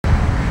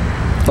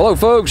Hello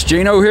folks,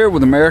 Gino here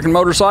with American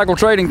Motorcycle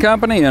Trading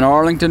Company in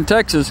Arlington,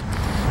 Texas.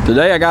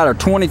 Today I got a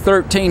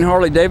 2013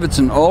 Harley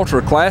Davidson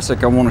Ultra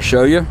Classic I want to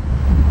show you.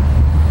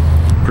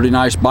 Pretty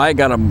nice bike,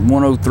 got a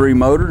 103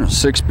 motor, a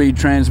 6-speed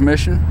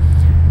transmission,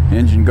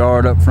 engine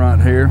guard up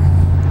front here,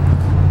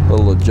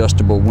 little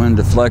adjustable wind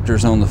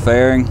deflectors on the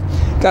fairing.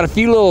 Got a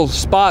few little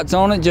spots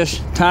on it,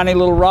 just tiny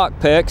little rock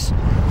pecks.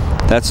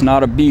 That's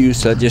not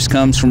abuse, that just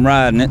comes from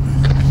riding it.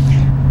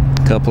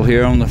 A couple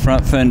here on the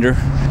front fender.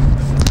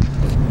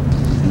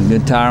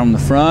 Good tire on the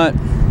front.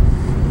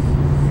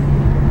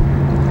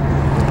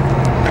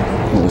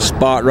 Little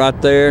spot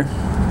right there.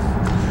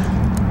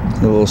 A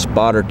little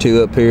spot or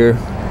two up here.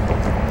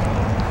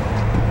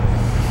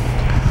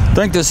 I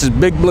think this is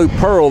Big Blue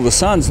Pearl. The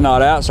sun's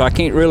not out, so I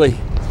can't really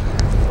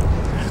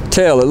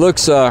tell. It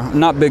looks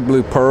not Big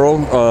Blue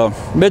Pearl,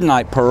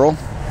 Midnight Pearl.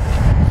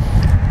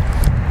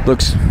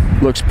 Looks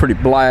pretty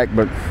black,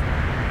 but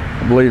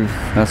I believe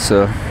that's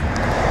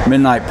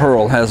Midnight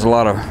Pearl. Has a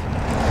lot of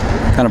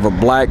kind of a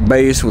black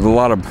base with a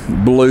lot of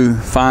blue,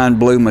 fine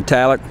blue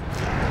metallic.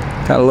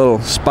 Got a little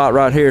spot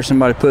right here.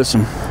 Somebody put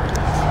some,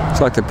 looks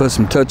like they put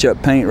some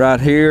touch-up paint right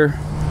here.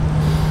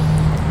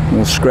 A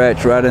little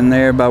scratch right in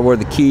there by where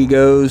the key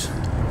goes.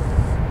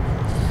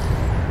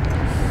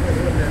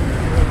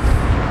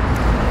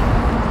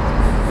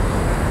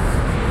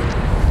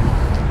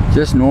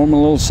 Just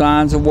normal little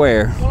signs of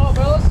wear. What's going on,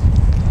 fellas?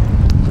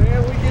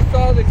 Man, we just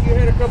saw that you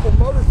had a couple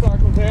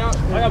motorcycles out.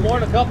 I got more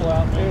than a couple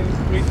out,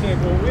 and we said,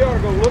 well, we ought to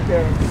go look at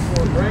them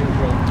before it rains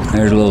on.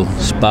 There's a little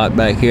spot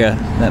back here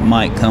that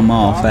might come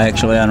off,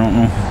 actually, I don't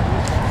know.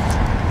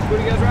 What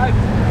are you guys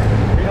riding?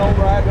 We don't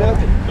ride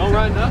nothing. Don't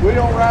ride nothing? We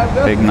don't ride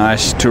nothing. Big,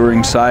 nice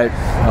touring seat.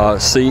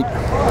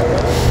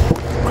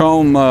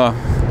 Chrome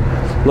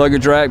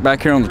luggage rack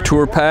back here on the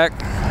tour pack.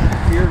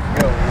 Years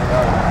ago.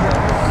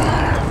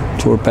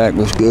 Tour pack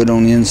looks good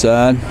on the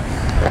inside.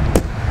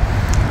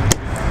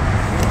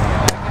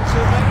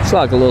 It's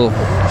like a little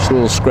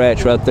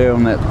scratch right there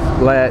on that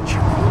latch.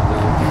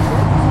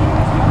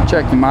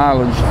 Check the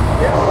mileage.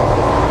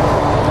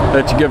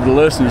 Let you give it a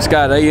listen. It's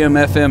got AM,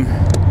 FM,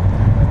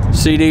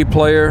 CD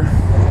player,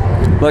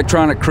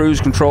 electronic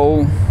cruise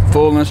control,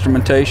 full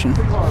instrumentation,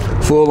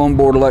 full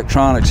onboard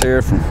electronics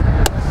here from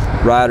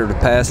rider to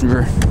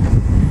passenger.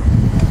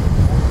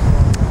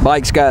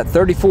 Bike's got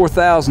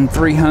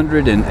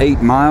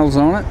 34,308 miles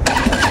on it.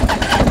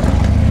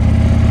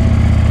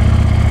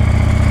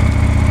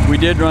 We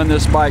did run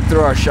this bike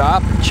through our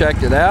shop and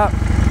checked it out.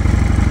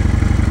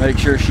 Make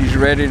sure she's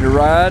ready to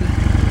ride.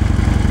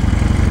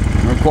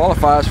 And it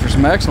qualifies for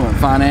some excellent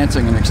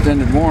financing and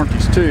extended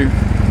warranties too.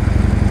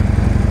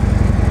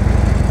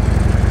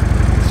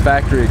 It's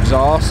factory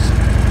exhaust.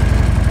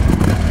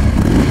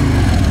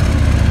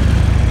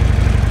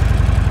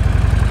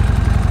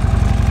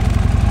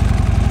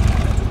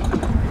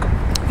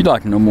 If you'd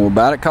like to know more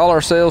about it, call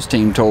our sales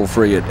team toll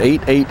free at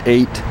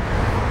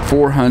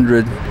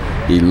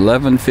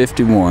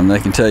 888-400-1151. They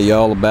can tell you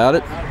all about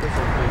it.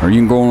 Or you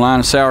can go online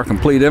and see our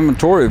complete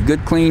inventory of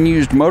good, clean,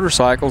 used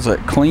motorcycles at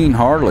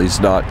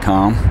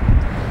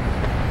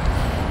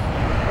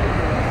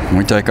cleanharleys.com.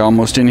 We take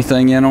almost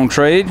anything in on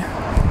trade.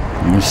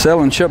 And we're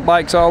selling ship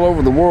bikes all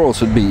over the world,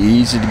 so it'd be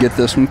easy to get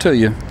this one to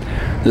you.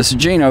 This is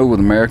Gino with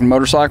American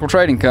Motorcycle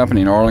Trading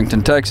Company in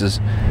Arlington, Texas.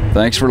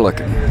 Thanks for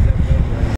looking.